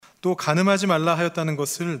또 간음하지 말라 하였다는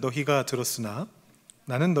것을 너희가 들었으나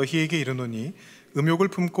나는 너희에게 이르노니 음욕을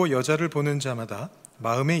품고 여자를 보는 자마다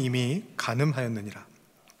마음에 이미 간음하였느니라.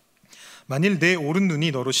 만일 내 오른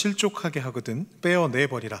눈이 너로 실족하게 하거든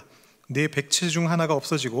빼어내버리라. 내 백체 중 하나가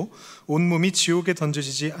없어지고 온몸이 지옥에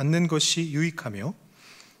던져지지 않는 것이 유익하며,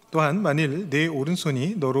 또한 만일 내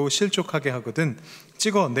오른손이 너로 실족하게 하거든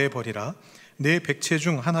찍어내버리라. 내 백체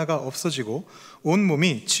중 하나가 없어지고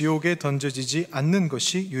온몸이 지옥에 던져지지 않는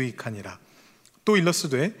것이 유익하니라. 또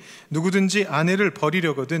일러스되 누구든지 아내를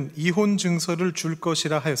버리려거든 이혼 증서를 줄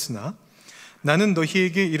것이라 하였으나 나는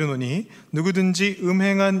너희에게 이르노니 누구든지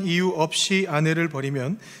음행한 이유 없이 아내를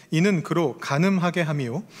버리면 이는 그로 간음하게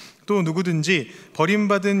하며, 또 누구든지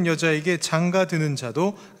버림받은 여자에게 장가드는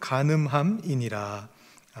자도 간음함이니라.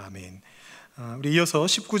 아멘. 우리 이어서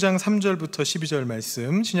 19장 3절부터 12절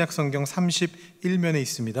말씀 신약성경 31면에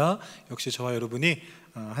있습니다. 역시 저와 여러분이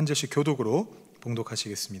한 절씩 교독으로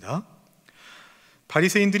봉독하시겠습니다.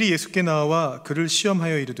 바리새인들이 예수께 나와 그를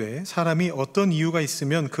시험하여 이르되 사람이 어떤 이유가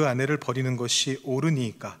있으면 그 아내를 버리는 것이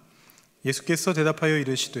옳으니이까? 예수께서 대답하여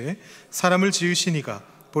이르시되 사람을 지으시니가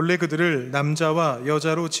본래 그들을 남자와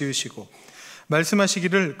여자로 지으시고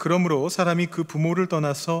말씀하시기를 그러므로 사람이 그 부모를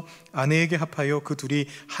떠나서 아내에게 합하여 그 둘이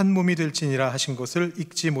한 몸이 될지니라 하신 것을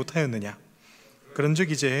읽지 못하였느냐?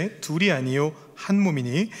 그런즉 이제 둘이 아니요 한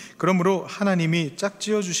몸이니 그러므로 하나님이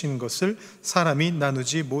짝지어 주신 것을 사람이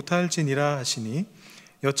나누지 못할지니라 하시니,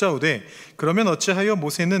 여짜오되 그러면 어찌하여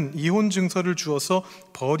모세는 이혼 증서를 주어서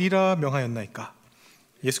버리라 명하였나이까?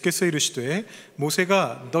 예수께서 이르시되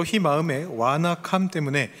모세가 너희 마음의 완악함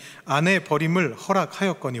때문에 아내 버림을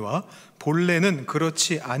허락하였거니와 본래는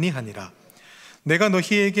그렇지 아니하니라. 내가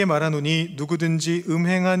너희에게 말하노니 누구든지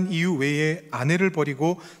음행한 이유 외에 아내를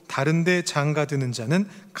버리고 다른 데 장가드는 자는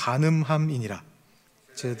간음함이니라.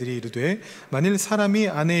 제자들이 이르되 만일 사람이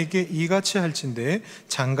아내에게 이같이 할진대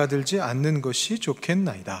장가들지 않는 것이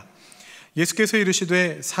좋겠나이다. 예수께서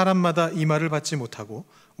이르시되 사람마다 이 말을 받지 못하고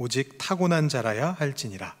오직 타고난 자라야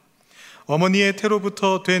할지니라. 어머니의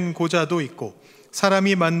태로부터 된 고자도 있고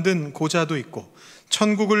사람이 만든 고자도 있고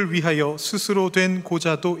천국을 위하여 스스로 된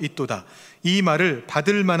고자도 있도다. 이 말을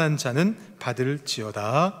받을 만한 자는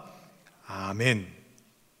받을지어다. 아멘.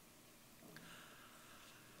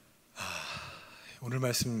 오늘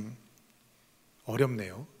말씀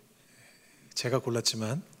어렵네요. 제가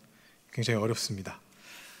골랐지만 굉장히 어렵습니다.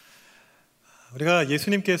 우리가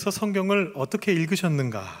예수님께서 성경을 어떻게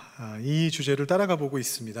읽으셨는가, 이 주제를 따라가 보고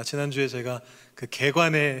있습니다. 지난주에 제가 그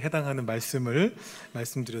개관에 해당하는 말씀을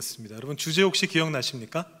말씀드렸습니다. 여러분 주제 혹시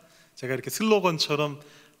기억나십니까? 제가 이렇게 슬로건처럼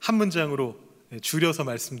한 문장으로 줄여서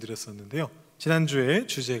말씀드렸었는데요. 지난주에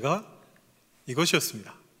주제가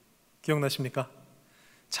이것이었습니다. 기억나십니까?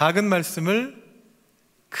 작은 말씀을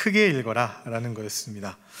크게 읽어라 라는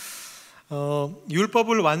거였습니다.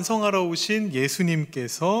 율법을 완성하러 오신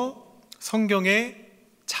예수님께서 성경의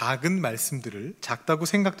작은 말씀들을, 작다고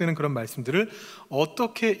생각되는 그런 말씀들을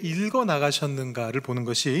어떻게 읽어 나가셨는가를 보는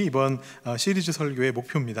것이 이번 시리즈 설교의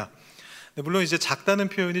목표입니다. 물론 이제 작다는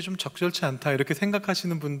표현이 좀 적절치 않다 이렇게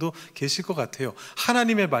생각하시는 분도 계실 것 같아요.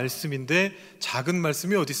 하나님의 말씀인데 작은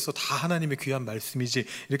말씀이 어디 있어? 다 하나님의 귀한 말씀이지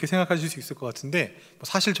이렇게 생각하실 수 있을 것 같은데,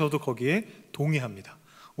 사실 저도 거기에 동의합니다.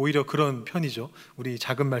 오히려 그런 편이죠. 우리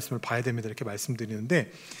작은 말씀을 봐야 됩니다 이렇게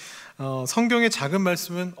말씀드리는데, 성경에 작은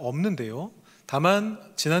말씀은 없는데요. 다만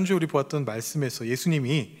지난주에 우리 보았던 말씀에서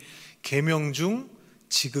예수님이 계명 중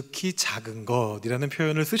지극히 작은 것이라는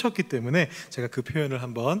표현을 쓰셨기 때문에 제가 그 표현을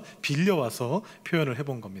한번 빌려와서 표현을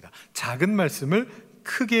해본 겁니다. 작은 말씀을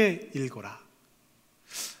크게 읽어라.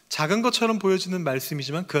 작은 것처럼 보여지는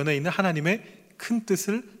말씀이지만 그 안에 있는 하나님의 큰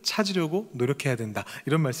뜻을 찾으려고 노력해야 된다,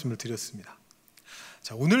 이런 말씀을 드렸습니다.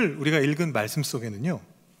 자, 오늘 우리가 읽은 말씀 속에는요,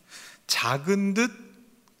 작은 듯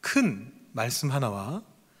큰 말씀 하나와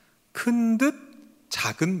큰 듯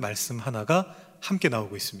작은 말씀 하나가 함께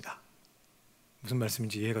나오고 있습니다. 무슨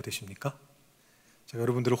말씀인지 이해가 되십니까? 제가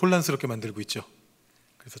여러분들을 혼란스럽게 만들고 있죠.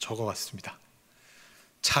 그래서 적어왔습니다.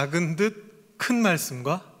 작은 듯 큰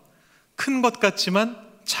말씀과 큰 것 같지만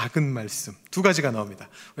작은 말씀, 두 가지가 나옵니다.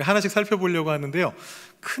 우리 하나씩 살펴보려고 하는데요,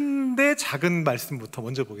 큰데 작은 말씀부터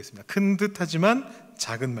먼저 보겠습니다. 큰 듯 하지만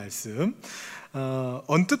작은 말씀.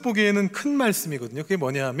 언뜻 보기에는 큰 말씀이거든요. 그게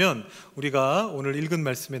뭐냐 하면 우리가 오늘 읽은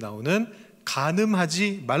말씀에 나오는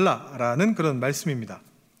간음하지 말라라는 그런 말씀입니다.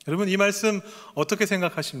 여러분 이 말씀 어떻게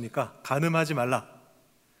생각하십니까? 간음하지 말라,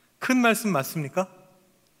 큰 말씀 맞습니까?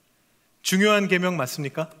 중요한 계명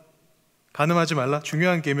맞습니까? 간음하지 말라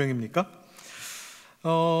중요한 계명입니까?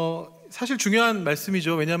 사실 중요한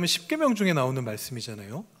말씀이죠. 왜냐하면 10계명 중에 나오는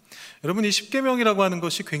말씀이잖아요. 여러분 이 10계명이라고 하는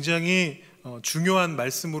것이 굉장히 중요한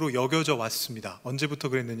말씀으로 여겨져 왔습니다. 언제부터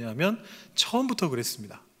그랬느냐 하면 처음부터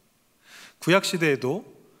그랬습니다. 구약 시대에도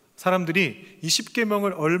사람들이 이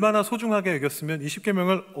 10계명을 얼마나 소중하게 여겼으면 이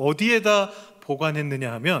 10계명을 어디에다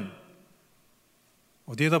보관했느냐 하면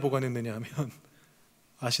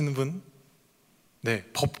아시는 분? 네,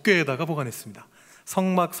 법궤에다가 보관했습니다.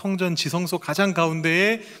 성막, 성전, 지성소 가장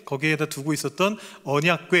가운데에 거기에다 두고 있었던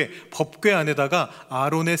언약궤, 법궤 안에다가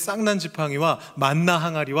아론의 쌍난 지팡이와 만나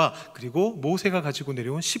항아리와 그리고 모세가 가지고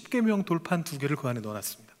내려온 10계명 돌판 2개를 그 안에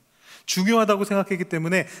넣어놨습니다. 중요하다고 생각했기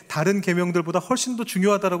때문에, 다른 계명들보다 훨씬 더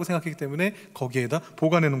중요하다고 생각했기 때문에 거기에다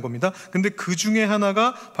보관해 놓은 겁니다. 근데 그 중에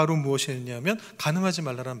하나가 바로 무엇이었냐면 간음하지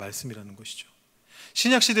말라라는 말씀이라는 것이죠.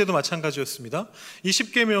 신약 시대도 마찬가지였습니다. 이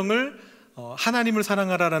 10계명을 하나님을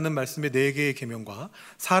사랑하라라는 말씀의 4개의 계명과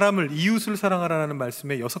사람을, 이웃을 사랑하라는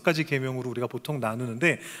말씀의 6가지 계명으로 우리가 보통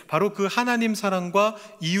나누는데, 바로 그 하나님 사랑과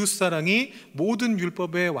이웃 사랑이 모든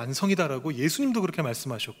율법의 완성이다라고 예수님도 그렇게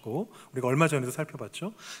말씀하셨고, 우리가 얼마 전에도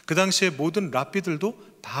살펴봤죠. 그 당시에 모든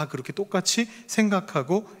랍비들도 다 그렇게 똑같이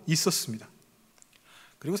생각하고 있었습니다.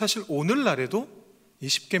 그리고 사실 오늘날에도 이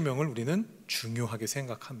 10계명을 우리는 중요하게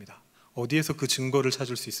생각합니다. 어디에서 그 증거를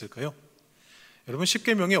찾을 수 있을까요? 여러분,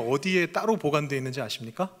 10계명이 어디에 따로 보관되어 있는지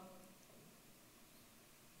아십니까?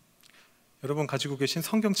 여러분 가지고 계신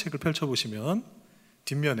성경책을 펼쳐보시면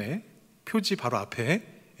뒷면에 표지 바로 앞에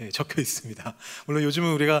적혀 있습니다. 물론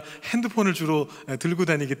요즘은 우리가 핸드폰을 주로 들고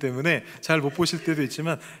다니기 때문에 잘 못 보실 때도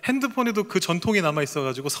있지만, 핸드폰에도 그 전통이 남아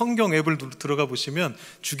있어가지고 성경 앱을 들어가 보시면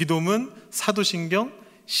주기도문, 사도신경,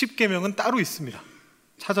 10계명은 따로 있습니다.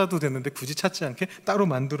 찾아도 되는데 굳이 찾지 않게 따로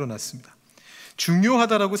만들어 놨습니다.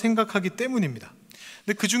 중요하다라고 생각하기 때문입니다.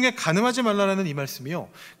 근데 그 중에 간음하지 말라라는 이 말씀이요,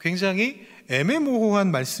 굉장히 애매모호한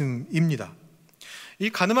말씀입니다. 이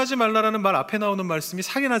간음하지 말라라는 말 앞에 나오는 말씀이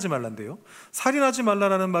살인하지 말란데요, 살인하지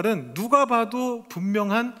말라라는 말은 누가 봐도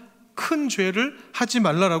분명한 큰 죄를 하지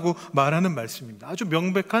말라라고 말하는 말씀입니다. 아주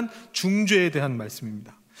명백한 중죄에 대한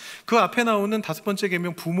말씀입니다. 그 앞에 나오는 5번째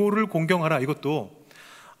계명, 부모를 공경하라, 이것도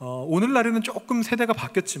오늘날에는 조금 세대가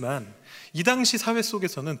바뀌었지만 이 당시 사회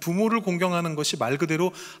속에서는 부모를 공경하는 것이 말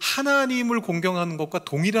그대로 하나님을 공경하는 것과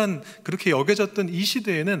동일한, 그렇게 여겨졌던 이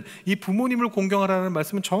시대에는 이 부모님을 공경하라는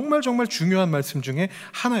말씀은 정말 중요한 말씀 중에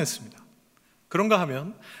하나였습니다. 그런가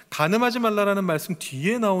하면 간음하지 말라라는 말씀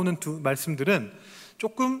뒤에 나오는 두 말씀들은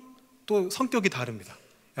조금 또 성격이 다릅니다.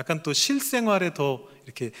 약간 또 실생활에 더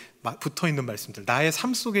이렇게 붙어 있는 말씀들, 나의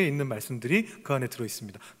삶 속에 있는 말씀들이 그 안에 들어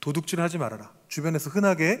있습니다. 도둑질하지 말아라, 주변에서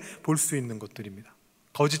흔하게 볼 수 있는 것들입니다.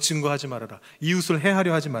 거짓 증거하지 말아라, 이웃을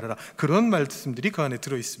해하려 하지 말아라, 그런 말씀들이 그 안에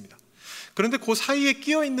들어 있습니다. 그런데 그 사이에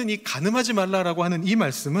끼어 있는 이 간음하지 말라라고 하는 이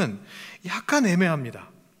말씀은 약간 애매합니다.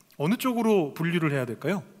 어느 쪽으로 분류를 해야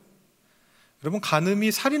될까요? 여러분,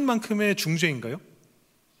 간음이 살인만큼의 중죄인가요?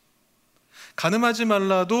 간음하지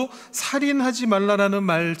말라도 살인하지 말라라는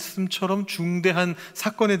말씀처럼 중대한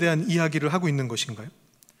사건에 대한 이야기를 하고 있는 것인가요?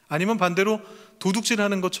 아니면 반대로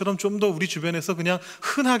도둑질하는 것처럼 좀 더 우리 주변에서 그냥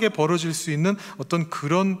흔하게 벌어질 수 있는 어떤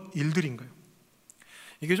그런 일들인가요?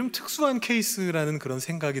 이게 좀 특수한 케이스라는 그런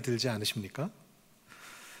생각이 들지 않으십니까?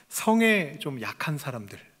 성에 좀 약한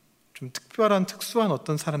사람들, 좀 특별한 특수한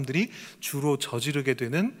어떤 사람들이 주로 저지르게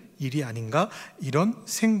되는 일이 아닌가, 이런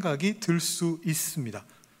생각이 들 수 있습니다.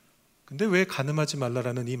 근데 왜 간음하지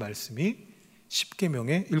말라라는 이 말씀이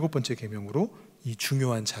 10계명의 7번째 계명으로 이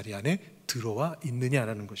중요한 자리 안에 들어와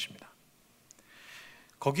있느냐라는 것입니다.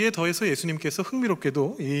 거기에 더해서 예수님께서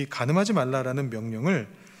흥미롭게도 이 간음하지 말라라는 명령을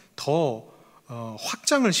더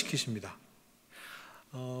확장을 시키십니다.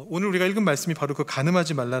 오늘 우리가 읽은 말씀이 바로 그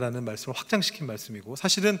간음하지 말라라는 말씀을 확장시킨 말씀이고,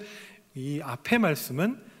 사실은 이 앞의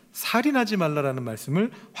말씀은 살인하지 말라라는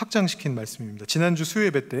말씀을 확장시킨 말씀입니다. 지난주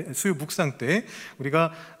수요 묵상 때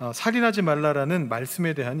우리가 살인하지 말라라는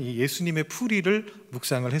말씀에 대한 이 예수님의 풀이를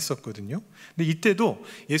묵상을 했었거든요. 근데 이때도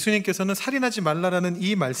예수님께서는 살인하지 말라라는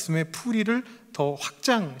이 말씀의 풀이를 더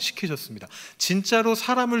확장시키셨습니다. 진짜로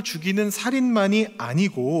사람을 죽이는 살인만이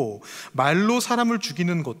아니고, 말로 사람을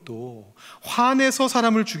죽이는 것도, 화내서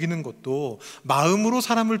사람을 죽이는 것도, 마음으로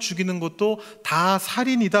사람을 죽이는 것도 다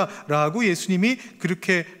살인이다라고 예수님이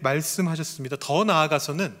그렇게 말씀하셨습니다. 더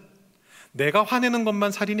나아가서는 내가 화내는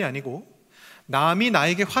것만 살인이 아니고, 남이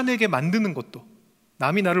나에게 화내게 만드는 것도,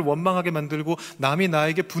 남이 나를 원망하게 만들고 남이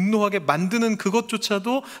나에게 분노하게 만드는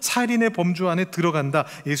그것조차도 살인의 범주 안에 들어간다,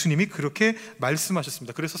 예수님이 그렇게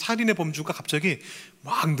말씀하셨습니다. 그래서 살인의 범주가 갑자기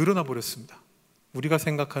막 늘어나 버렸습니다. 우리가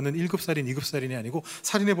생각하는 1급살인, 2급살인이 아니고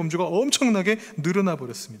살인의 범주가 엄청나게 늘어나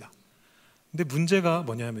버렸습니다. 근데 문제가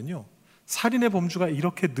뭐냐면요, 살인의 범주가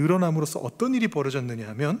이렇게 늘어남으로써 어떤 일이 벌어졌느냐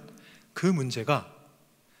하면, 그 문제가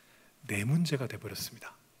내 문제가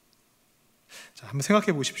돼버렸습니다. 자, 한번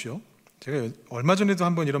생각해 보십시오. 제가 얼마 전에도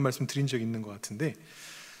한번 이런 말씀 드린 적이 있는 것 같은데,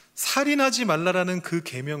 살인하지 말라라는 그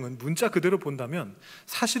계명은 문자 그대로 본다면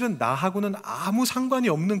사실은 나하고는 아무 상관이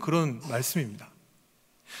없는 그런 말씀입니다.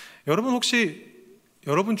 여러분 혹시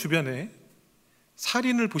여러분 주변에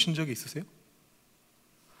살인을 보신 적이 있으세요?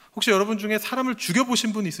 혹시 여러분 중에 사람을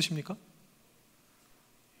죽여보신 분 있으십니까?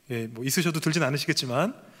 예, 뭐 있으셔도 들진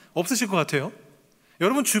않으시겠지만 없으실 것 같아요.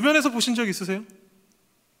 여러분 주변에서 보신 적 있으세요?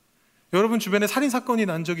 여러분 주변에 살인 사건이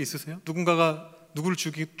난 적이 있으세요? 누군가가 누구를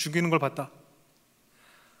죽이는 걸 봤다?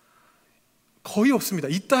 거의 없습니다.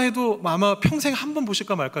 있다 해도 아마 평생 한 번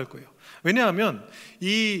보실까 말까 할 거예요. 왜냐하면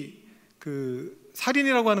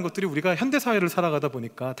살인이라고 하는 것들이 우리가 현대사회를 살아가다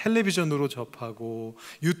보니까 텔레비전으로 접하고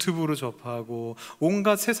유튜브로 접하고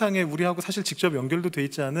온갖 세상에 우리하고 사실 직접 연결도 돼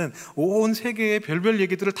있지 않은 온 세계의 별별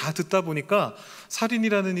얘기들을 다 듣다 보니까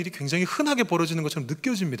살인이라는 일이 굉장히 흔하게 벌어지는 것처럼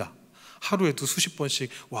느껴집니다. 하루에도 수십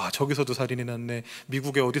번씩 와 저기서도 살인이 났네,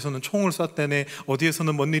 미국에 어디서는 총을 쐈다네,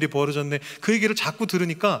 어디에서는 뭔 일이 벌어졌네, 그 얘기를 자꾸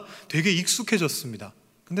들으니까 되게 익숙해졌습니다.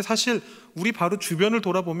 근데 사실 우리 바로 주변을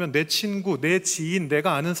돌아보면 내 친구, 내 지인,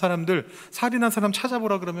 내가 아는 사람들 살인한 사람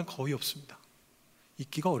찾아보라 그러면 거의 없습니다.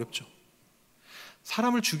 있기가 어렵죠.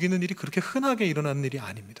 사람을 죽이는 일이 그렇게 흔하게 일어나는 일이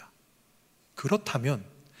아닙니다. 그렇다면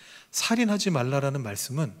살인하지 말라라는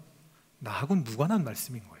말씀은 나하고는 무관한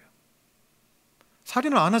말씀인 거예요.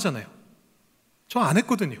 살인을 안 하잖아요. 저 안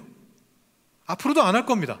했거든요. 앞으로도 안 할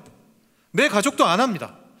겁니다. 내 가족도 안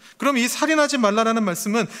합니다. 그럼 이 살인하지 말라라는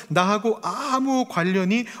말씀은 나하고 아무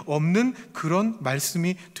관련이 없는 그런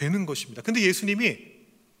말씀이 되는 것입니다. 근데 예수님이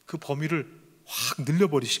그 범위를 확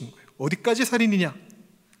늘려버리신 거예요. 어디까지 살인이냐?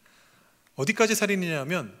 어디까지 살인이냐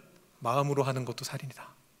하면 마음으로 하는 것도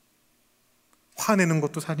살인이다. 화내는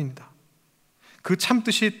것도 살인이다. 그 참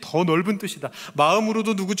뜻이 더 넓은 뜻이다.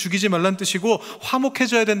 마음으로도 누구 죽이지 말란 뜻이고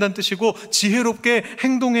화목해져야 된다는 뜻이고 지혜롭게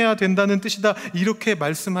행동해야 된다는 뜻이다. 이렇게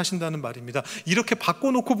말씀하신다는 말입니다. 이렇게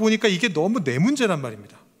바꿔놓고 보니까 이게 너무 내 문제란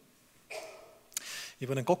말입니다.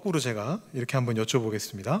 이번엔 거꾸로 제가 이렇게 한번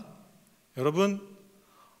여쭤보겠습니다. 여러분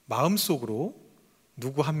마음속으로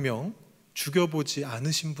누구 한 명 죽여보지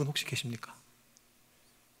않으신 분 혹시 계십니까?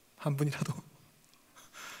 한 분이라도?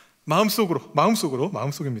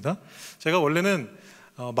 마음속입니다. 제가 원래는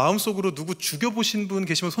마음속으로 누구 죽여보신 분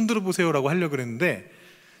계시면 손 들어보세요 라고 하려고 그랬는데,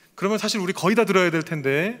 그러면 사실 우리 거의 다 들어야 될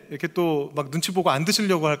텐데 이렇게 또 막 눈치 보고 안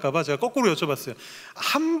드시려고 할까봐 제가 거꾸로 여쭤봤어요.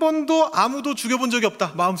 한 번도 아무도 죽여본 적이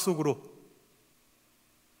없다, 마음속으로.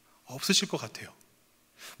 없으실 것 같아요.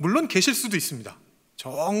 물론 계실 수도 있습니다.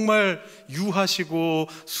 정말 유하시고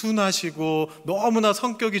순하시고 너무나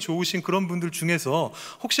성격이 좋으신 그런 분들 중에서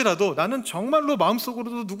혹시라도 나는 정말로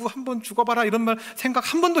마음속으로도 누구 한번 죽어봐라 이런 말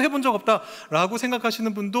생각 한 번도 해본 적 없다 라고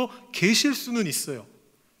생각하시는 분도 계실 수는 있어요.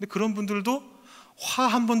 근데 그런 분들도 화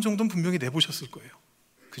한 번 정도는 분명히 내보셨을 거예요.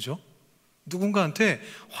 그죠? 누군가한테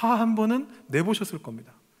화 한 번은 내보셨을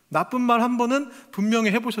겁니다. 나쁜 말 한 번은 분명히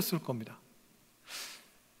해보셨을 겁니다.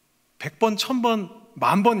 100번, 1000번,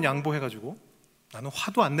 10,000번 양보해가지고 나는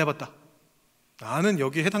화도 안 내봤다, 나는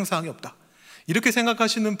여기에 해당 사항이 없다, 이렇게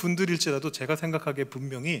생각하시는 분들일지라도 제가 생각하기에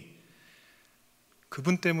분명히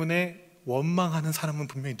그분 때문에 원망하는 사람은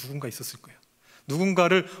분명히 누군가 있었을 거예요.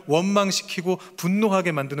 누군가를 원망시키고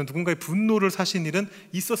분노하게 만드는 누군가의 분노를 사신 일은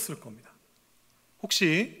있었을 겁니다.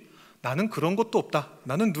 혹시 나는 그런 것도 없다,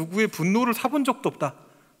 나는 누구의 분노를 사본 적도 없다,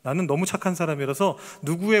 나는 너무 착한 사람이라서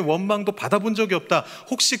누구의 원망도 받아본 적이 없다,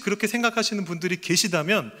 혹시 그렇게 생각하시는 분들이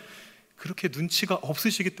계시다면 그렇게 눈치가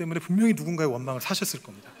없으시기 때문에 분명히 누군가의 원망을 사셨을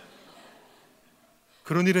겁니다.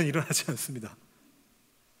 그런 일은 일어나지 않습니다.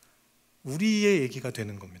 우리의 얘기가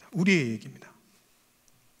되는 겁니다. 우리의 얘기입니다.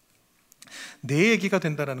 내 얘기가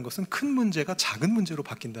된다는 것은 큰 문제가 작은 문제로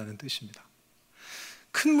바뀐다는 뜻입니다.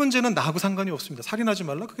 큰 문제는 나하고 상관이 없습니다. 살인하지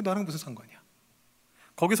말라, 그게 나랑 무슨 상관이야.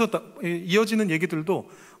 거기서 이어지는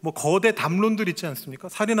얘기들도 뭐 거대 담론들 있지 않습니까?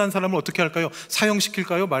 살인한 사람을 어떻게 할까요?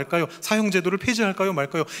 사형시킬까요? 말까요? 사형제도를 폐지할까요?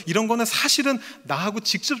 말까요? 이런 거는 사실은 나하고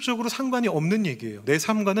직접적으로 상관이 없는 얘기예요. 내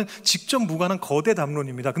삶과는 직접 무관한 거대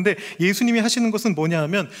담론입니다. 근데 예수님이 하시는 것은 뭐냐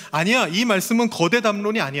하면, 아니야, 이 말씀은 거대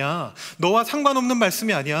담론이 아니야, 너와 상관없는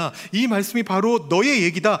말씀이 아니야, 이 말씀이 바로 너의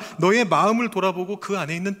얘기다, 너의 마음을 돌아보고 그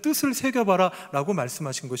안에 있는 뜻을 새겨봐라 라고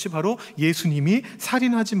말씀하신 것이 바로 예수님이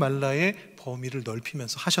살인하지 말라의 범위를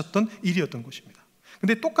넓히면서 하셨던 일이었던 것입니다.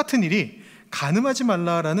 근데 똑같은 일이 간음하지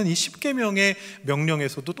말라라는 이 10계명의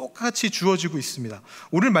명령에서도 똑같이 주어지고 있습니다.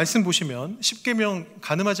 오늘 말씀 보시면 10계명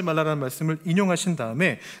간음하지 말라라는 말씀을 인용하신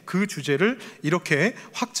다음에 그 주제를 이렇게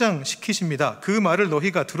확장시키십니다. 그 말을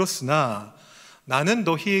너희가 들었으나 나는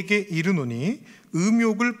너희에게 이르노니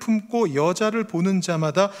음욕을 품고 여자를 보는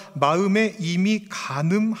자마다 마음에 이미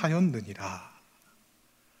간음하였느니라.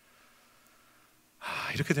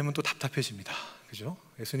 이렇게 되면 또 답답해집니다. 그죠?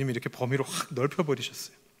 예수님이 이렇게 범위를 확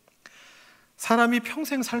넓혀버리셨어요. 사람이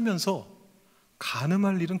평생 살면서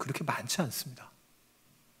간음할 일은 그렇게 많지 않습니다.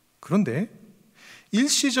 그런데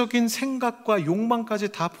일시적인 생각과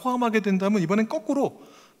욕망까지 다 포함하게 된다면 이번엔 거꾸로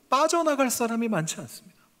빠져나갈 사람이 많지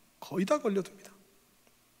않습니다. 거의 다 걸려듭니다.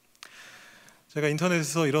 제가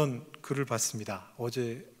인터넷에서 이런 글을 봤습니다.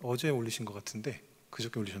 어제 올리신 것 같은데,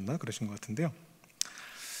 그저께 올리셨나? 그러신 것 같은데요.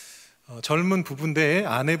 젊은 부부인데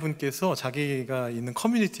아내분께서 자기가 있는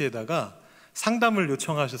커뮤니티에다가 상담을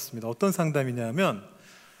요청하셨습니다. 어떤 상담이냐면,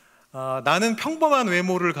 나는 평범한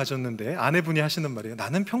외모를 가졌는데, 아내분이 하시는 말이에요.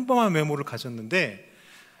 나는 평범한 외모를 가졌는데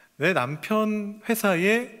내 남편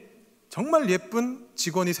회사에 정말 예쁜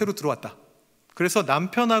직원이 새로 들어왔다. 그래서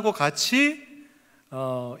남편하고 같이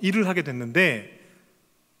일을 하게 됐는데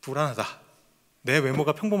불안하다. 내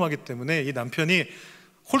외모가 평범하기 때문에 이 남편이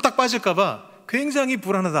홀딱 빠질까봐 굉장히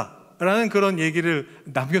불안하다라는 그런 얘기를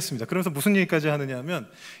남겼습니다. 그러면서 무슨 얘기까지 하느냐 하면,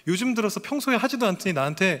 요즘 들어서 평소에 하지도 않더니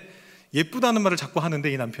나한테 예쁘다는 말을 자꾸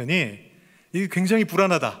하는데 이 남편이 이게 굉장히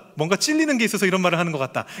불안하다. 뭔가 찔리는 게 있어서 이런 말을 하는 것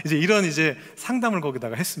같다. 이런 상담을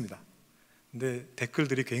거기다가 했습니다. 근데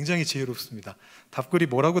댓글들이 굉장히 지혜롭습니다. 답글이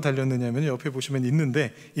뭐라고 달렸느냐면, 옆에 보시면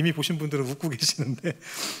있는데, 이미 보신 분들은 웃고 계시는데,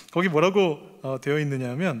 거기 뭐라고 되어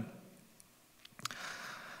있느냐면,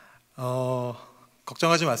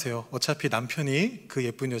 걱정하지 마세요. 어차피 남편이 그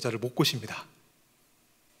예쁜 여자를 못 꼬십니다.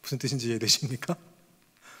 무슨 뜻인지 이해되십니까?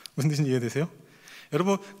 무슨 뜻인지 이해되세요?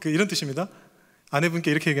 여러분, 이런 뜻입니다.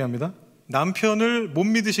 아내분께 이렇게 얘기합니다. 남편을 못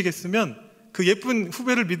믿으시겠으면 그 예쁜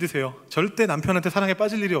후배를 믿으세요. 절대 남편한테 사랑에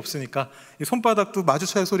빠질 일이 없으니까. 이 손바닥도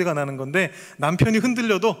마주쳐야 소리가 나는 건데 남편이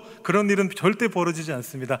흔들려도 그런 일은 절대 벌어지지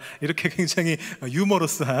않습니다. 이렇게 굉장히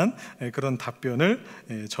유머러스한 그런 답변을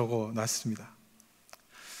적어놨습니다.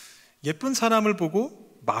 예쁜 사람을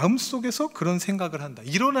보고 마음속에서 그런 생각을 한다.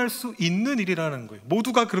 일어날 수 있는 일이라는 거예요.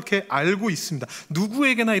 모두가 그렇게 알고 있습니다.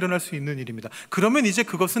 누구에게나 일어날 수 있는 일입니다. 그러면 이제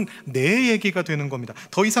그것은 내 얘기가 되는 겁니다.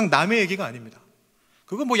 더 이상 남의 얘기가 아닙니다.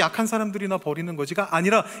 그거 약한 사람들이나 버리는 거지가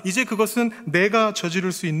아니라 이제 그것은 내가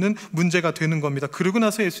저지를 수 있는 문제가 되는 겁니다. 그러고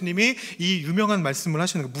나서 예수님이 이 유명한 말씀을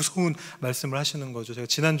하시는 거, 무서운 말씀을 하시는 거죠. 제가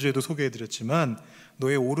지난주에도 소개해드렸지만,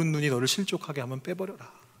 너의 오른 눈이 너를 실족하게 하면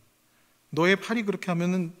빼버려라. 너의 팔이 그렇게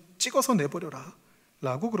하면 찍어서 내버려라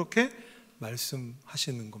라고 그렇게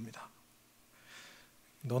말씀하시는 겁니다.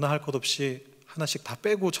 너나 할 것 없이 하나씩 다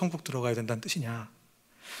빼고 천국 들어가야 된다는 뜻이냐,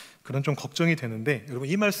 그런 좀 걱정이 되는데, 여러분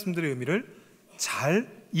이 말씀들의 의미를 잘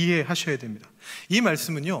이해하셔야 됩니다. 이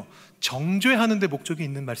말씀은요, 정죄하는 데 목적이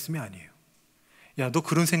있는 말씀이 아니에요. 야, 너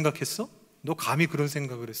그런 생각했어? 너 감히 그런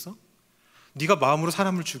생각을 했어? 네가 마음으로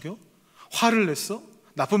사람을 죽여? 화를 냈어?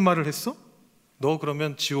 나쁜 말을 했어? 너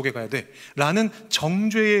그러면 지옥에 가야 돼 라는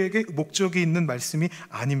정죄에게 목적이 있는 말씀이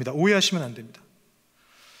아닙니다. 오해하시면 안 됩니다.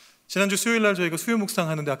 지난주 수요일날 저희가 수요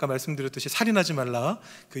묵상하는데 아까 말씀드렸듯이 살인하지 말라,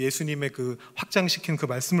 그 예수님의 그 확장시킨 그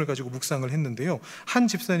말씀을 가지고 묵상을 했는데요, 한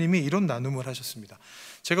집사님이 이런 나눔을 하셨습니다.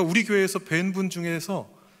 제가 우리 교회에서 뵌 분 중에서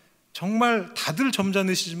정말 다들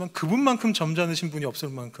점잖으시지만 그분만큼 점잖으신 분이 없을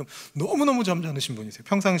만큼 너무너무 점잖으신 분이세요.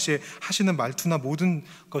 평상시에 하시는 말투나 모든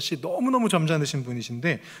것이 너무너무 점잖으신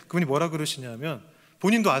분이신데, 그분이 뭐라 그러시냐면,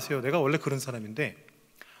 본인도 아세요. 내가 원래 그런 사람인데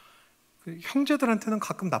형제들한테는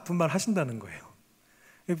가끔 나쁜 말 하신다는 거예요.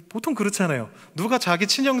 보통 그렇잖아요. 누가 자기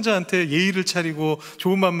친형제한테 예의를 차리고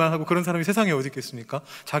좋은 말만 하고 그런 사람이 세상에 어디 있겠습니까?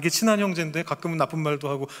 자기 친한 형제인데 가끔은 나쁜 말도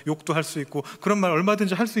하고 욕도 할 수 있고 그런 말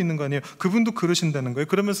얼마든지 할 수 있는 거 아니에요. 그분도 그러신다는 거예요.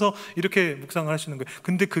 그러면서 이렇게 묵상을 하시는 거예요.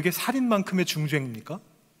 근데 그게 살인만큼의 중죄입니까?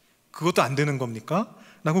 그것도 안 되는 겁니까?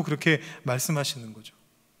 라고 그렇게 말씀하시는 거죠.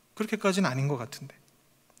 그렇게까지는 아닌 것 같은데,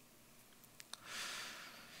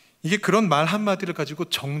 이게 그런 말 한마디를 가지고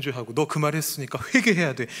정죄하고 너 그 말 했으니까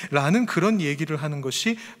회개해야 돼 라는 그런 얘기를 하는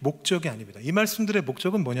것이 목적이 아닙니다. 이 말씀들의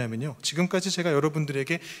목적은 뭐냐면요, 지금까지 제가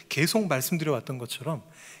여러분들에게 계속 말씀드려왔던 것처럼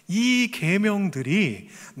이 계명들이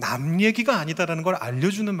남 얘기가 아니다라는 걸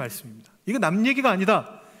알려주는 말씀입니다. 이거 남 얘기가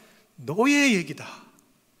아니다, 너의 얘기다.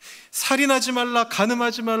 살인하지 말라,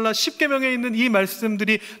 간음하지 말라, 10계명에 있는 이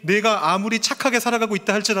말씀들이 내가 아무리 착하게 살아가고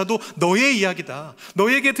있다 할지라도 너의 이야기다.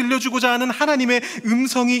 너에게 들려주고자 하는 하나님의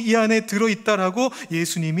음성이 이 안에 들어있다라고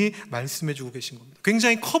예수님이 말씀해주고 계신 겁니다.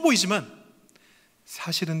 굉장히 커 보이지만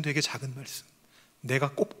사실은 되게 작은 말씀,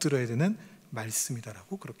 내가 꼭 들어야 되는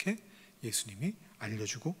말씀이다라고 그렇게 예수님이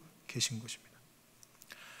알려주고 계신 것입니다.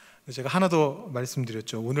 제가 하나 더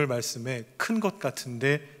말씀드렸죠. 오늘 말씀에 큰 것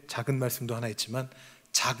같은데 작은 말씀도 하나 있지만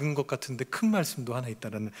작은 것 같은데 큰 말씀도 하나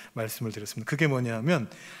있다는 말씀을 드렸습니다. 그게 뭐냐면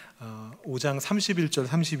 5장 31절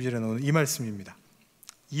 32절에 나오는 이 말씀입니다.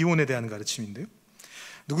 이혼에 대한 가르침인데요,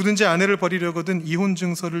 누구든지 아내를 버리려거든 이혼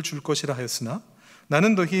증서를 줄 것이라 하였으나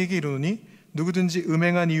나는 너희에게 이르노니 누구든지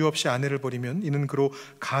음행한 이유 없이 아내를 버리면 이는 그로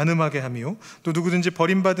간음하게 하며 또 누구든지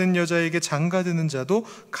버림받은 여자에게 장가드는 자도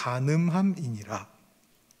간음함이니라.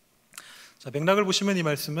 자, 맥락을 보시면 이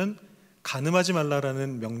말씀은 간음하지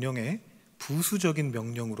말라라는 명령의 부수적인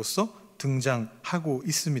명령으로서 등장하고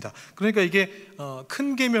있습니다. 그러니까 이게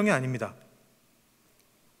큰 계명이 아닙니다.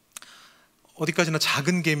 어디까지나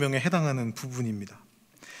작은 계명에 해당하는 부분입니다.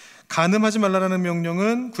 간음하지 말라라는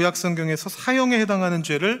명령은 구약 성경에서 사형에 해당하는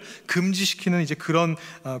죄를 금지시키는 이제 그런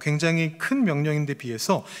굉장히 큰 명령인데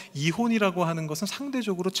비해서 이혼이라고 하는 것은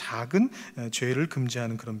상대적으로 작은 죄를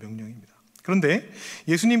금지하는 그런 명령입니다. 그런데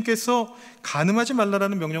예수님께서 간음하지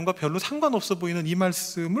말라라는 명령과 별로 상관없어 보이는 이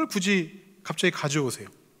말씀을 굳이 갑자기 가져오세요.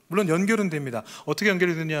 물론 연결은 됩니다. 어떻게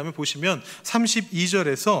연결이 되냐 하면 보시면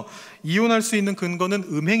 32절에서 이혼할 수 있는 근거는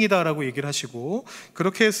음행이다라고 얘기를 하시고,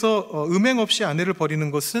 그렇게 해서 음행 없이 아내를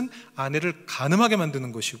버리는 것은 아내를 간음하게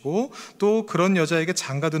만드는 것이고 또 그런 여자에게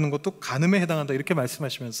장가드는 것도 간음에 해당한다 이렇게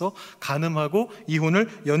말씀하시면서 간음하고 이혼을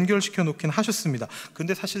연결시켜 놓긴 하셨습니다.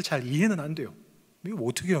 근데 사실 잘 이해는 안 돼요. 이게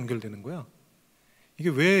어떻게 연결되는 거야? 이게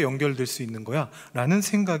왜 연결될 수 있는 거야? 라는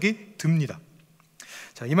생각이 듭니다.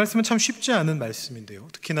 자, 이 말씀은 참 쉽지 않은 말씀인데요.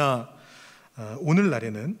 특히나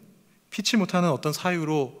오늘날에는 피치 못하는 어떤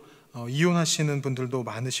사유로 이혼하시는 분들도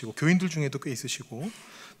많으시고 교인들 중에도 꽤 있으시고,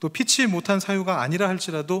 또 피치 못한 사유가 아니라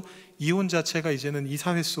할지라도 이혼 자체가 이제는 이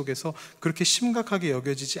사회 속에서 그렇게 심각하게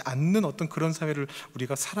여겨지지 않는 어떤 그런 사회를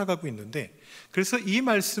우리가 살아가고 있는데, 그래서 이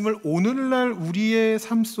말씀을 오늘날 우리의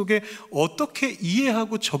삶 속에 어떻게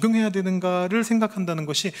이해하고 적용해야 되는가를 생각한다는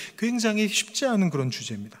것이 굉장히 쉽지 않은 그런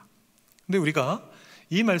주제입니다. 근데 우리가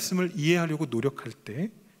이 말씀을 이해하려고 노력할 때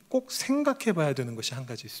꼭 생각해 봐야 되는 것이 한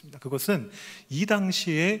가지 있습니다. 그것은 이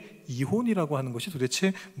당시에 이혼이라고 하는 것이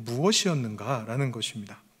도대체 무엇이었는가라는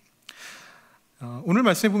것입니다. 오늘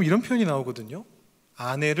말씀에 보면 이런 표현이 나오거든요.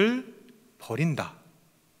 아내를 버린다.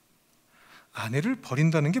 아내를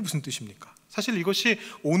버린다는 게 무슨 뜻입니까? 사실 이것이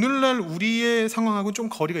오늘날 우리의 상황하고 좀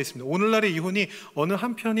거리가 있습니다. 오늘날의 이혼이 어느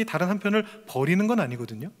한편이 다른 한편을 버리는 건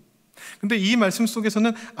아니거든요. 근데 이 말씀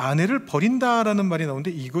속에서는 아내를 버린다라는 말이 나오는데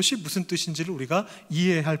이것이 무슨 뜻인지를 우리가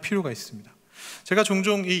이해할 필요가 있습니다. 제가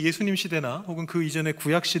종종 이 예수님 시대나 혹은 그 이전의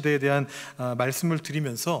구약 시대에 대한 말씀을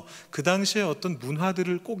드리면서 그 당시의 어떤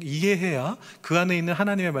문화들을 꼭 이해해야 그 안에 있는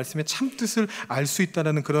하나님의 말씀의 참뜻을 알 수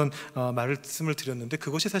있다는 그런 말씀을 드렸는데,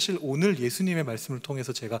 그것이 사실 오늘 예수님의 말씀을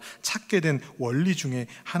통해서 제가 찾게 된 원리 중에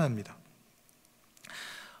하나입니다.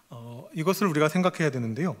 이것을 우리가 생각해야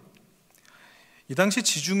되는데요. 이 당시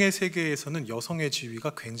지중해 세계에서는 여성의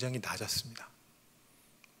지위가 굉장히 낮았습니다.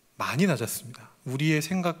 많이 낮았습니다. 우리의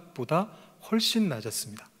생각보다 훨씬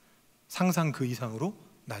낮았습니다. 상상 그 이상으로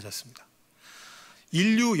낮았습니다.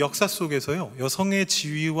 인류 역사 속에서요, 여성의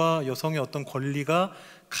지위와 여성의 어떤 권리가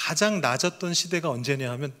가장 낮았던 시대가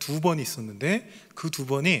언제냐 하면 두 번 있었는데, 그 두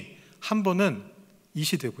번이 한 번은 이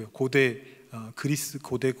시대고요, 고대 그리스,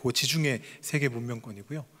 고대 지중해 세계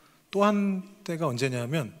문명권이고요. 또 한 때가 언제냐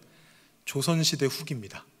하면 조선시대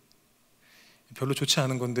후기입니다. 별로 좋지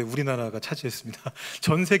않은 건데 우리나라가 차지했습니다.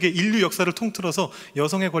 전 세계 인류 역사를 통틀어서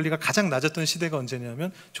여성의 권리가 가장 낮았던 시대가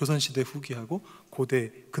언제냐면 조선시대 후기하고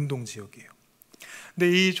고대 근동지역이에요.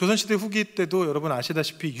 근데 이 조선시대 후기 때도 여러분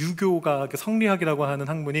아시다시피 유교가, 성리학이라고 하는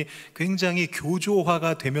학문이 굉장히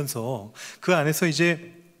교조화가 되면서 그 안에서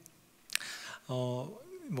이제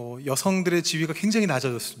여성들의 지위가 굉장히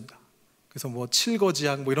낮아졌습니다. 그래서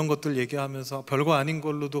칠거지약 이런 것들 얘기하면서 별거 아닌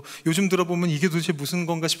걸로도 요즘 들어보면 이게 도대체 무슨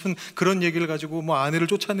건가 싶은 그런 얘기를 가지고 아내를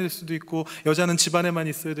쫓아낼 수도 있고 여자는 집안에만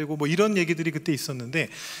있어야 되고 이런 얘기들이 그때 있었는데,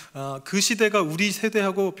 그 시대가 우리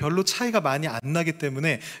세대하고 별로 차이가 많이 안 나기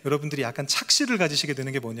때문에 여러분들이 약간 착시를 가지시게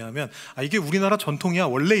되는 게 뭐냐면 이게 우리나라 전통이야,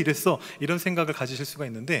 원래 이랬어, 이런 생각을 가지실 수가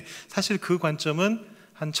있는데, 사실 그 관점은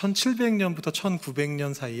한 1700년부터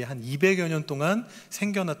 1900년 사이에 한 200여 년 동안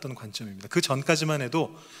생겨났던 관점입니다. 그 전까지만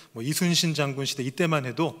해도 이순신 장군 시대 이때만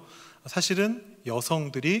해도 사실은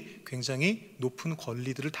여성들이 굉장히 높은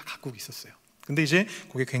권리들을 다 갖고 있었어요. 근데 이제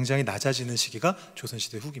그게 굉장히 낮아지는 시기가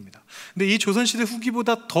조선시대 후기입니다. 근데 이 조선시대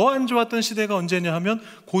후기보다 더 안 좋았던 시대가 언제냐 하면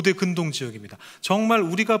고대 근동 지역입니다. 정말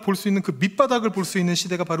우리가 볼 수 있는 그 밑바닥을 볼 수 있는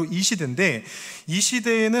시대가 바로 이 시대인데, 이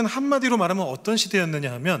시대에는 한마디로 말하면 어떤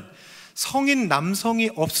시대였느냐 하면 성인 남성이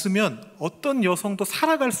없으면 어떤 여성도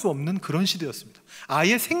살아갈 수 없는 그런 시대였습니다.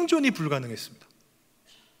 아예 생존이 불가능했습니다.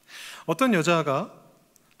 어떤 여자가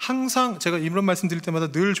항상, 제가 이런 말씀 드릴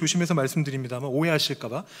때마다 늘 조심해서 말씀드립니다만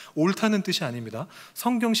오해하실까봐, 옳다는 뜻이 아닙니다.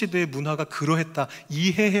 성경 시대의 문화가 그러했다,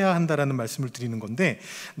 이해해야 한다라는 말씀을 드리는 건데,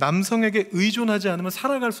 남성에게 의존하지 않으면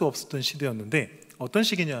살아갈 수 없었던 시대였는데, 어떤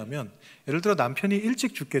시기냐 하면 예를 들어 남편이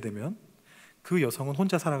일찍 죽게 되면 그 여성은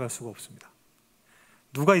혼자 살아갈 수가 없습니다.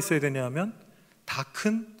 누가 있어야 되냐 하면 다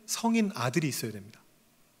큰 성인 아들이 있어야 됩니다.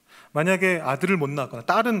 만약에 아들을 못 낳거나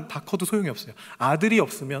딸은 다 커도 소용이 없어요. 아들이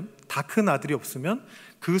없으면, 다 큰 아들이 없으면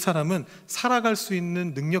그 사람은 살아갈 수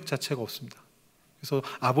있는 능력 자체가 없습니다. 그래서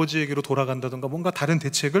아버지에게로 돌아간다든가 뭔가 다른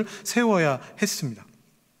대책을 세워야 했습니다.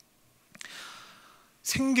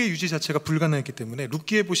 생계 유지 자체가 불가능했기 때문에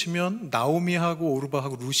룻기에 보시면 나오미하고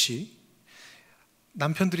오르바하고 룻이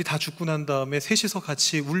남편들이 다 죽고 난 다음에 셋이서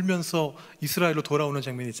같이 울면서 이스라엘로 돌아오는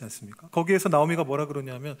장면이 있지 않습니까? 거기에서 나오미가 뭐라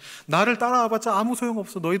그러냐면 나를 따라와봤자 아무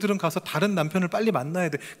소용없어. 너희들은 가서 다른 남편을 빨리 만나야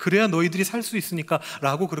돼. 그래야 너희들이 살 수 있으니까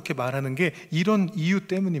라고 그렇게 말하는 게 이런 이유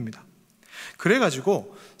때문입니다.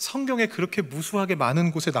 그래가지고 성경에 그렇게 무수하게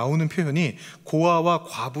많은 곳에 나오는 표현이 고아와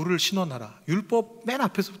과부를 신원하라. 율법 맨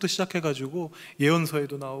앞에서부터 시작해가지고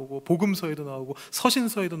예언서에도 나오고 복음서에도 나오고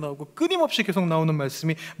서신서에도 나오고 끊임없이 계속 나오는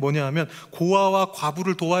말씀이 뭐냐 하면 고아와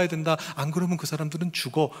과부를 도와야 된다. 안 그러면 그 사람들은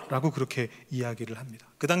죽어 라고 그렇게 이야기를 합니다.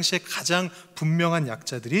 그 당시에 가장 분명한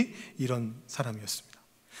약자들이 이런 사람이었습니다.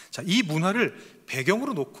 자, 이 문화를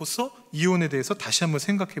배경으로 놓고서 이혼에 대해서 다시 한번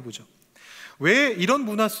생각해 보죠. 왜 이런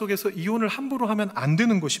문화 속에서 이혼을 함부로 하면 안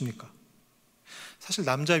되는 것입니까? 사실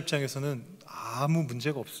남자 입장에서는 아무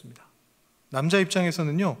문제가 없습니다. 남자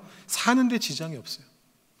입장에서는요, 사는데 지장이 없어요.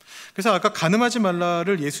 그래서 아까 가늠하지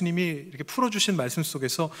말라를 예수님이 이렇게 풀어주신 말씀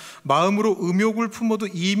속에서 마음으로 음욕을 품어도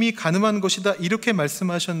이미 가늠한 것이다 이렇게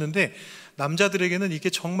말씀하셨는데 남자들에게는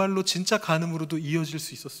이게 정말로 진짜 가늠으로도 이어질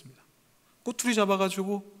수 있었습니다. 꼬투리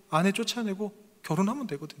잡아가지고 아내 쫓아내고 결혼하면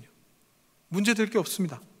되거든요. 문제될 게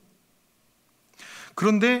없습니다.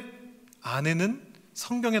 그런데 아내는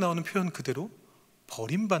성경에 나오는 표현 그대로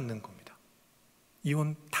버림받는 겁니다.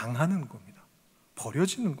 이혼 당하는 겁니다.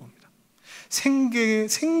 버려지는 겁니다.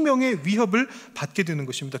 생명의 위협을 받게 되는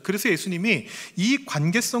것입니다. 그래서 예수님이 이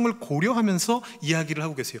관계성을 고려하면서 이야기를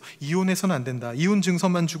하고 계세요. 이혼해서는 안 된다. 이혼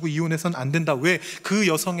증서만 주고 이혼해서는 안 된다. 왜? 그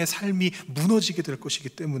여성의 삶이 무너지게 될 것이기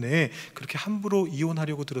때문에 그렇게 함부로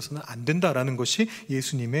이혼하려고 들어서는 안 된다라는 것이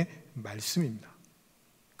예수님의 말씀입니다.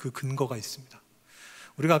 그 근거가 있습니다.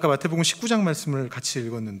 우리가 아까 마태복음 19장 말씀을 같이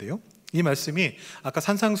읽었는데요, 이 말씀이 아까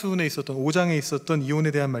산상수훈에 있었던 5장에 있었던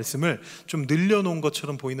이혼에 대한 말씀을 좀 늘려놓은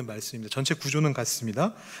것처럼 보이는 말씀입니다. 전체 구조는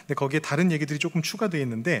같습니다. 근데 거기에 다른 얘기들이 조금 추가되어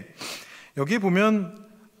있는데 여기에 보면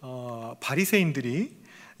바리새인들이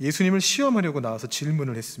예수님을 시험하려고 나와서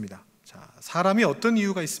질문을 했습니다. 자, 사람이 어떤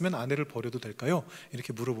이유가 있으면 아내를 버려도 될까요?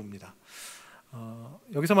 이렇게 물어봅니다.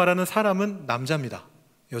 여기서 말하는 사람은 남자입니다.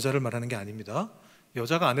 여자를 말하는 게 아닙니다.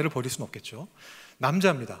 여자가 아내를 버릴 수는 없겠죠.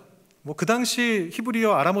 남자입니다. 그 당시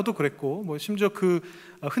히브리어 아람어도 그랬고 심지어 그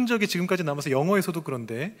흔적이 지금까지 남아서 영어에서도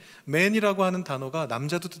그런데 man이라고 하는 단어가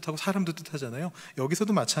남자도 뜻하고 사람도 뜻하잖아요.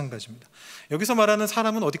 여기서도 마찬가지입니다. 여기서 말하는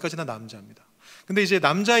사람은 어디까지나 남자입니다. 근데 이제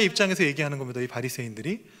남자의 입장에서 얘기하는 겁니다. 이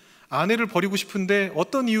바리새인들이 아내를 버리고 싶은데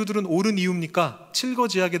어떤 이유들은 옳은 이유입니까?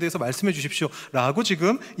 칠거지약에 대해서 말씀해 주십시오 라고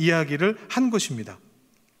지금 이야기를 한 것입니다.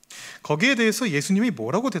 거기에 대해서 예수님이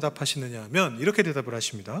뭐라고 대답하시느냐 하면 이렇게 대답을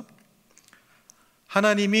하십니다.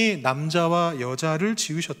 하나님이 남자와 여자를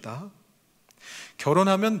지으셨다.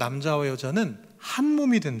 결혼하면 남자와 여자는 한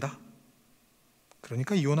몸이 된다.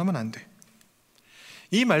 그러니까 이혼하면 안 돼.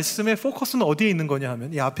 이 말씀의 포커스는 어디에 있는 거냐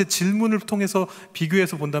하면 이 앞에 질문을 통해서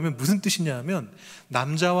비교해서 본다면 무슨 뜻이냐 하면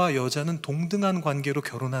남자와 여자는 동등한 관계로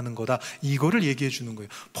결혼하는 거다. 이거를 얘기해 주는 거예요.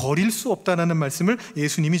 버릴 수 없다는 말씀을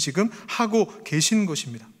예수님이 지금 하고 계신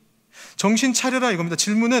것입니다. 정신 차려라 이겁니다.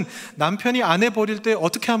 질문은 남편이 아내 버릴 때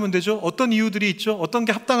어떻게 하면 되죠? 어떤 이유들이 있죠? 어떤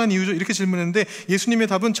게 합당한 이유죠? 이렇게 질문했는데 예수님의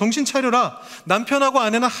답은 정신 차려라. 남편하고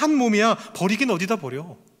아내는 한 몸이야. 버리긴 어디다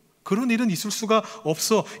버려. 그런 일은 있을 수가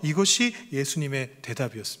없어. 이것이 예수님의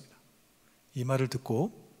대답이었습니다. 이 말을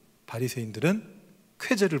듣고 바리새인들은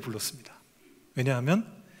쾌재를 불렀습니다. 왜냐하면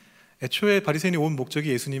애초에 바리새인이 온 목적이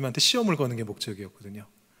예수님한테 시험을 거는 게 목적이었거든요.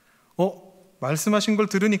 말씀하신 걸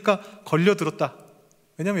들으니까 걸려들었다.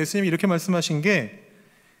 왜냐하면 예수님이 이렇게 말씀하신 게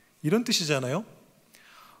이런 뜻이잖아요.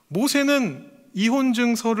 모세는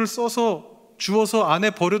이혼증서를 써서 주어서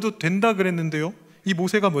아내 버려도 된다 그랬는데요, 이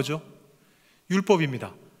모세가 뭐죠?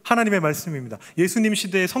 율법입니다. 하나님의 말씀입니다. 예수님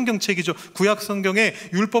시대의 성경책이죠. 구약 성경에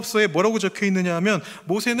율법서에 뭐라고 적혀 있느냐 하면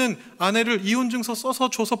모세는 아내를 이혼증서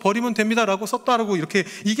써서 줘서 버리면 됩니다 라고 썼다라고, 이렇게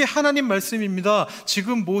이게 하나님 말씀입니다.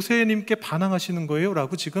 지금 모세님께 반항하시는 거예요?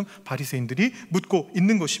 라고 지금 바리새인들이 묻고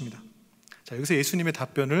있는 것입니다. 자, 여기서 예수님의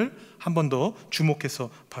답변을 한 번 더 주목해서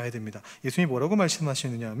봐야 됩니다. 예수님이 뭐라고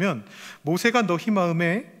말씀하시느냐 하면 모세가 너희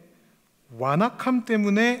마음에 완악함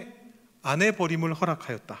때문에 아내 버림을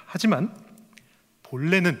허락하였다. 하지만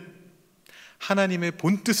본래는 하나님의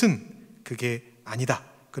본뜻은 그게 아니다.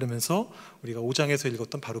 그러면서 우리가 5장에서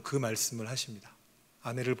읽었던 바로 그 말씀을 하십니다.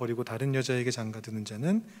 아내를 버리고 다른 여자에게 장가드는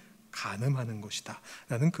자는 간음하는 것이다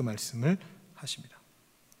라는 그 말씀을 하십니다.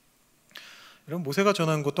 여러분, 모세가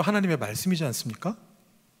전한 것도 하나님의 말씀이지 않습니까?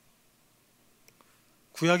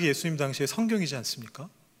 구약이 예수님 당시에 성경이지 않습니까?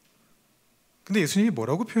 근데 예수님이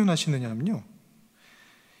뭐라고 표현하시느냐 하면요,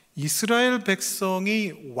 이스라엘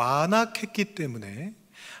백성이 완악했기 때문에,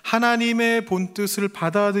 하나님의 본뜻을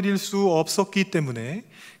받아들일 수 없었기 때문에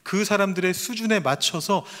그 사람들의 수준에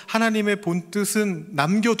맞춰서 하나님의 본뜻은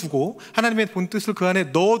남겨두고 하나님의 본뜻을 그 안에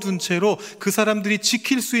넣어둔 채로 그 사람들이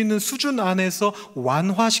지킬 수 있는 수준 안에서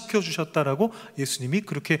완화시켜 주셨다라고 예수님이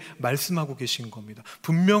그렇게 말씀하고 계신 겁니다.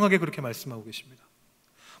 분명하게 그렇게 말씀하고 계십니다.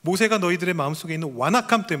 모세가 너희들의 마음속에 있는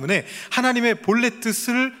완악함 때문에 하나님의 본래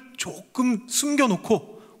뜻을 조금 숨겨놓고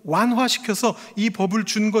완화시켜서 이 법을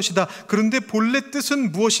준 것이다. 그런데 본래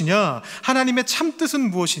뜻은 무엇이냐? 하나님의 참 뜻은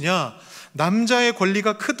무엇이냐? 남자의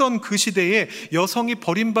권리가 크던 그 시대에 여성이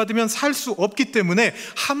버림받으면 살 수 없기 때문에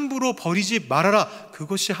함부로 버리지 말아라.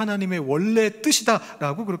 그것이 하나님의 원래 뜻이다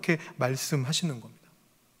라고 그렇게 말씀하시는 겁니다.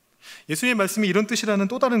 예수님의 말씀이 이런 뜻이라는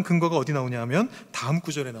또 다른 근거가 어디 나오냐 하면 다음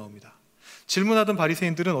구절에 나옵니다. 질문하던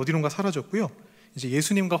바리새인들은 어디론가 사라졌고요, 이제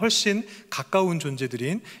예수님과 훨씬 가까운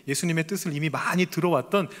존재들인 예수님의 뜻을 이미 많이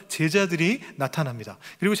들어왔던 제자들이 나타납니다.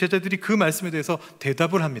 그리고 제자들이 그 말씀에 대해서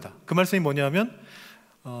대답을 합니다. 그 말씀이 뭐냐 하면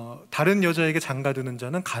다른 여자에게 장가드는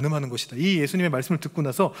자는 간음하는 것이다. 이 예수님의 말씀을 듣고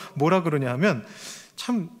나서 뭐라 그러냐 하면,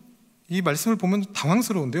 참 이 말씀을 보면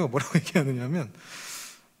당황스러운데요, 뭐라고 얘기하느냐 하면,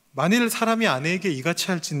 만일 사람이 아내에게 이같이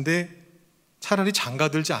할진대 차라리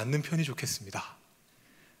장가들지 않는 편이 좋겠습니다,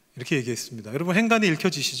 이렇게 얘기했습니다. 여러분, 행간이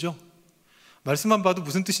읽혀지시죠? 말씀만 봐도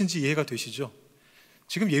무슨 뜻인지 이해가 되시죠?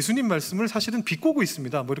 지금 예수님 말씀을 사실은 비꼬고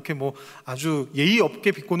있습니다. 이렇게 아주 예의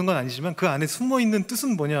없게 비꼬는 건 아니지만 그 안에 숨어있는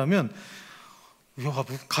뜻은 뭐냐 하면,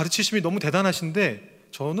 가르치심이 너무 대단하신데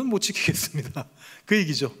저는 못 지키겠습니다, 그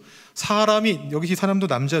얘기죠. 사람이, 여기 이 사람도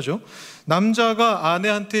남자죠. 남자가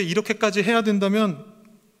아내한테 이렇게까지 해야 된다면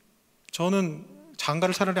저는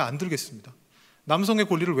장가를 차라리 안 들겠습니다. 남성의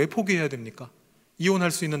권리를 왜 포기해야 됩니까?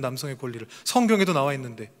 이혼할 수 있는 남성의 권리를 성경에도 나와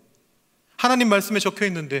있는데, 하나님 말씀에 적혀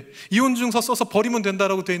있는데, 이혼증서 써서 버리면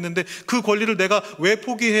된다라고 되어 있는데 그 권리를 내가 왜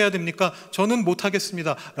포기해야 됩니까? 저는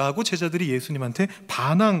못하겠습니다 라고 제자들이 예수님한테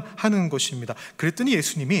반항하는 것입니다. 그랬더니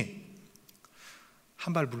예수님이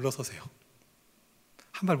한 발 물러서세요.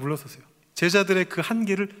 한 발 물러서세요. 제자들의 그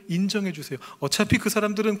한계를 인정해 주세요. 어차피 그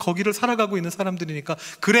사람들은 거기를 살아가고 있는 사람들이니까,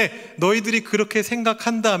 그래, 너희들이 그렇게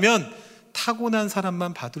생각한다면 타고난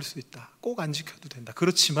사람만 받을 수 있다, 꼭 안 지켜도 된다.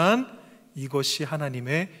 그렇지만 이것이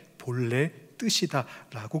하나님의 본래 뜻이다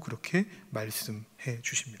라고 그렇게 말씀해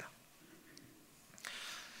주십니다.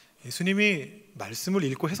 예수님이 말씀을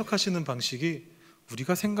읽고 해석하시는 방식이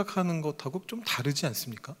우리가 생각하는 것하고 좀 다르지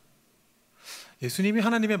않습니까? 예수님이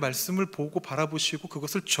하나님의 말씀을 보고 바라보시고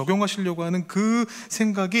그것을 적용하시려고 하는 그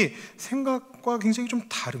생각과 굉장히 좀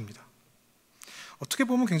다릅니다. 어떻게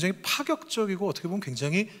보면 굉장히 파격적이고 어떻게 보면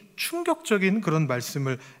굉장히 충격적인 그런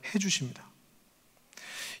말씀을 해주십니다.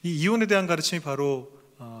 이 이혼에 대한 가르침이 바로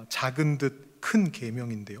작은 듯 큰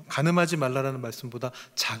계명인데요, 간음하지 말라라는 말씀보다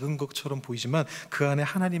작은 것처럼 보이지만 그 안에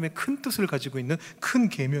하나님의 큰 뜻을 가지고 있는 큰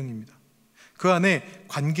계명입니다. 그 안에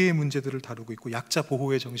관계의 문제들을 다루고 있고 약자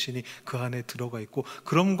보호의 정신이 그 안에 들어가 있고,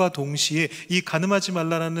 그럼과 동시에 이 간음하지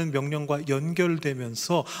말라라는 명령과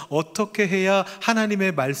연결되면서 어떻게 해야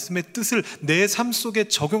하나님의 말씀의 뜻을 내 삶 속에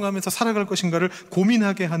적용하면서 살아갈 것인가를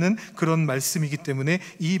고민하게 하는 그런 말씀이기 때문에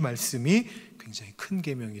이 말씀이 굉장히 큰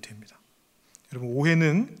계명이 됩니다. 여러분,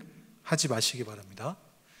 오해는 하지 마시기 바랍니다.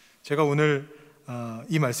 제가 오늘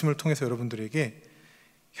이 말씀을 통해서 여러분들에게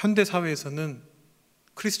현대 사회에서는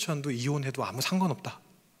크리스천도 이혼해도 아무 상관없다,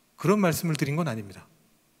 그런 말씀을 드린 건 아닙니다.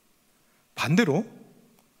 반대로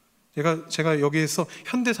제가 여기에서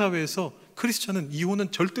현대 사회에서 크리스천은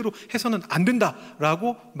이혼은 절대로 해서는 안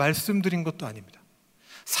된다라고 말씀드린 것도 아닙니다.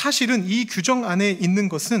 사실은 이 규정 안에 있는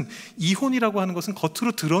것은, 이혼이라고 하는 것은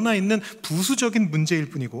겉으로 드러나 있는 부수적인 문제일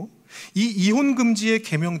뿐이고, 이 이혼 금지의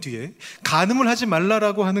계명 뒤에 간음을 하지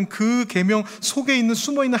말라라고 하는 그 계명 속에 있는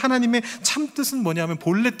숨어있는 하나님의 참 뜻은 뭐냐 하면,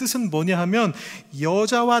 본래 뜻은 뭐냐 하면,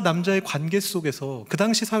 여자와 남자의 관계 속에서 그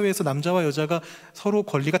당시 사회에서 남자와 여자가 서로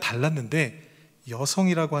권리가 달랐는데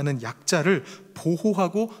여성이라고 하는 약자를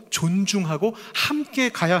보호하고 존중하고 함께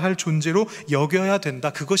가야 할 존재로 여겨야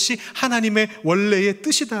된다, 그것이 하나님의 원래의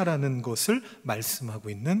뜻이다라는 것을 말씀하고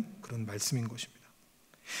있는 그런 말씀인 것입니다.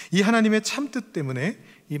 이 하나님의 참뜻 때문에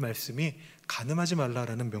이 말씀이 간음하지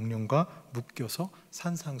말라라는 명령과 묶여서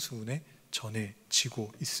산상수훈에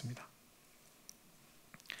전해지고 있습니다.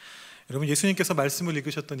 여러분, 예수님께서 말씀을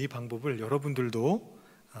읽으셨던 이 방법을 여러분들도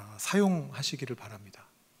사용하시기를 바랍니다.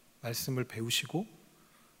 말씀을 배우시고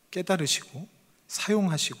깨달으시고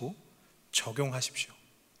사용하시고 적용하십시오.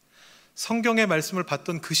 성경의 말씀을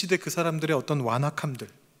봤던 그 시대 그 사람들의 어떤 완악함들,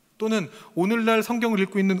 또는 오늘날 성경을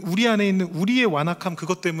읽고 있는 우리 안에 있는 우리의 완악함,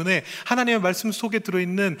 그것 때문에 하나님의 말씀 속에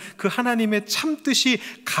들어있는 그 하나님의 참뜻이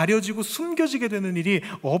가려지고 숨겨지게 되는 일이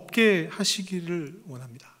없게 하시기를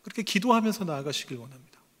원합니다. 그렇게 기도하면서 나아가시길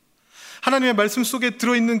원합니다. 하나님의 말씀 속에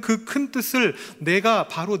들어있는 그 큰 뜻을 내가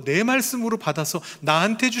바로 내 말씀으로 받아서,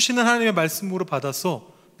 나한테 주시는 하나님의 말씀으로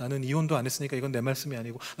받아서, 나는 이혼도 안 했으니까 이건 내 말씀이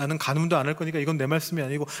아니고, 나는 간음도 안 할 거니까 이건 내 말씀이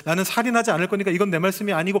아니고, 나는 살인하지 않을 거니까 이건 내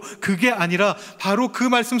말씀이 아니고, 그게 아니라 바로 그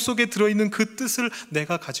말씀 속에 들어있는 그 뜻을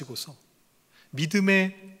내가 가지고서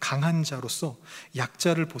믿음의 강한 자로서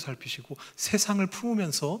약자를 보살피시고 세상을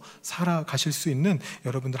품으면서 살아가실 수 있는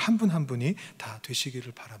여러분들 한 분 한 분이 다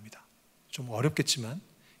되시기를 바랍니다. 좀 어렵겠지만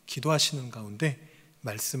기도하시는 가운데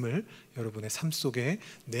말씀을 여러분의 삶 속에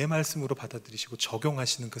내 말씀으로 받아들이시고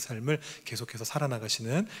적용하시는 그 삶을 계속해서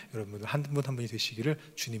살아나가시는 여러분들 한 분 한 분이 되시기를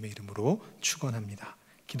주님의 이름으로 축원합니다.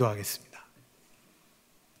 기도하겠습니다.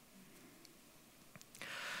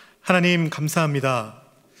 하나님 감사합니다.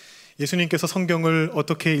 예수님께서 성경을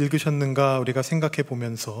어떻게 읽으셨는가 우리가 생각해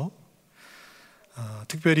보면서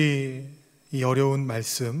특별히 이 어려운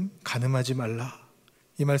말씀, 간음하지 말라,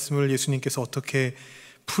 이 말씀을 예수님께서 어떻게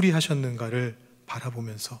풀이하셨는가를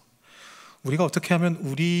바라보면서 우리가 어떻게 하면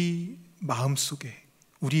우리 마음속에,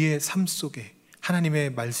 우리의 삶 속에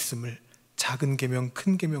하나님의 말씀을, 작은 계명,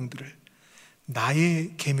 큰 계명들을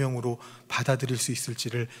나의 계명으로 받아들일 수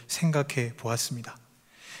있을지를 생각해 보았습니다.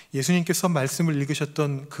 예수님께서 말씀을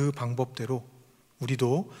읽으셨던 그 방법대로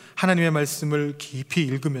우리도 하나님의 말씀을 깊이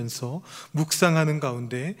읽으면서 묵상하는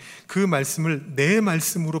가운데 그 말씀을 내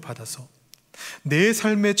말씀으로 받아서, 내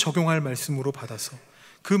삶에 적용할 말씀으로 받아서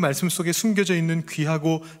그 말씀 속에 숨겨져 있는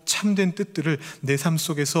귀하고 참된 뜻들을 내 삶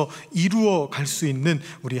속에서 이루어 갈 수 있는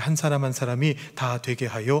우리 한 사람 한 사람이 다 되게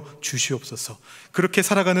하여 주시옵소서. 그렇게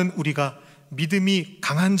살아가는 우리가 믿음이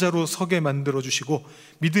강한 자로 서게 만들어 주시고,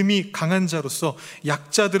 믿음이 강한 자로서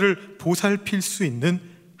약자들을 보살필 수 있는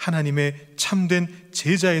하나님의 참된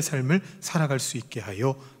제자의 삶을 살아갈 수 있게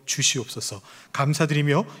하여 주시옵소서.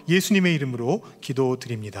 감사드리며 예수님의 이름으로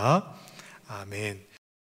기도드립니다. 아멘.